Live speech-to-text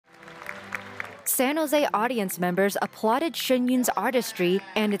San Jose audience members applauded Shen Yun's artistry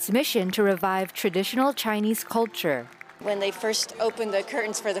and its mission to revive traditional Chinese culture. When they first opened the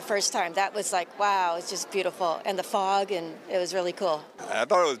curtains for the first time, that was like, wow, it's just beautiful. And the fog, and it was really cool. I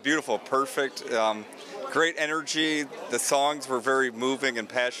thought it was beautiful, perfect, great energy. The songs were very moving and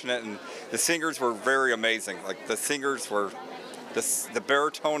passionate, and the singers were very amazing. Like the singers were, the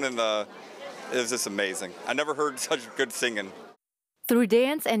baritone and it was just amazing. I never heard such good singing. Through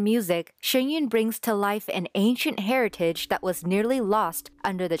dance and music, Shen Yun brings to life an ancient heritage that was nearly lost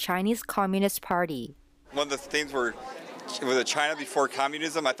under the Chinese Communist Party. One of the themes was China before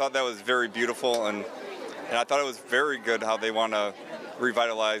communism. I thought that was very beautiful, and I thought it was very good how they want to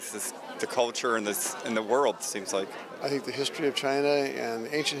revitalize the culture in the world, it seems like. I think the history of China and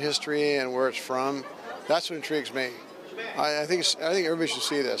ancient history and where it's from, that's what intrigues me. I think everybody should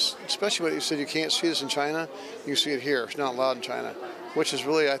see this, especially what you said, you can't see this in China, you see it here. It's not allowed in China, which is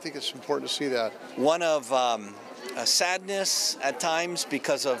really, I think it's important to see that. One of sadness at times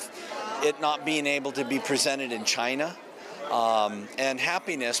because of it not being able to be presented in China, and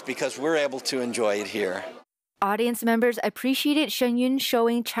happiness because we're able to enjoy it here. Audience members appreciated Shen Yun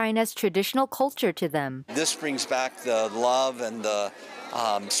showing China's traditional culture to them. This brings back the love and the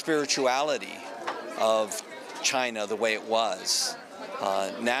spirituality of China the way it was.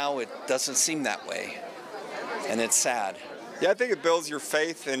 Now it doesn't seem that way, and it's sad. Yeah, I think it builds your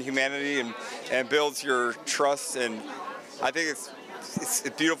faith in humanity and builds your trust, and I think it's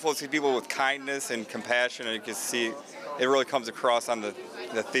beautiful to see people with kindness and compassion, and you can see it really comes across on the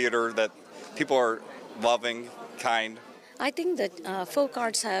theater that people are loving, kind. I think that folk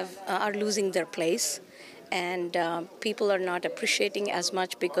arts are losing their place, and people are not appreciating as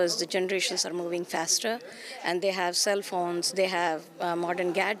much because the generations are moving faster, and they have cell phones, they have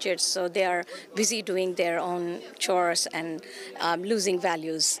modern gadgets, so they are busy doing their own chores and losing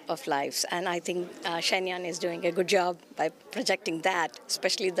values of lives. And I think Shen Yun is doing a good job by projecting that,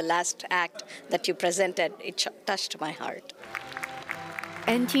 especially the last act that you presented. It touched my heart.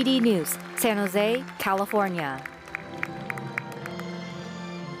 NTD News, San Jose, California.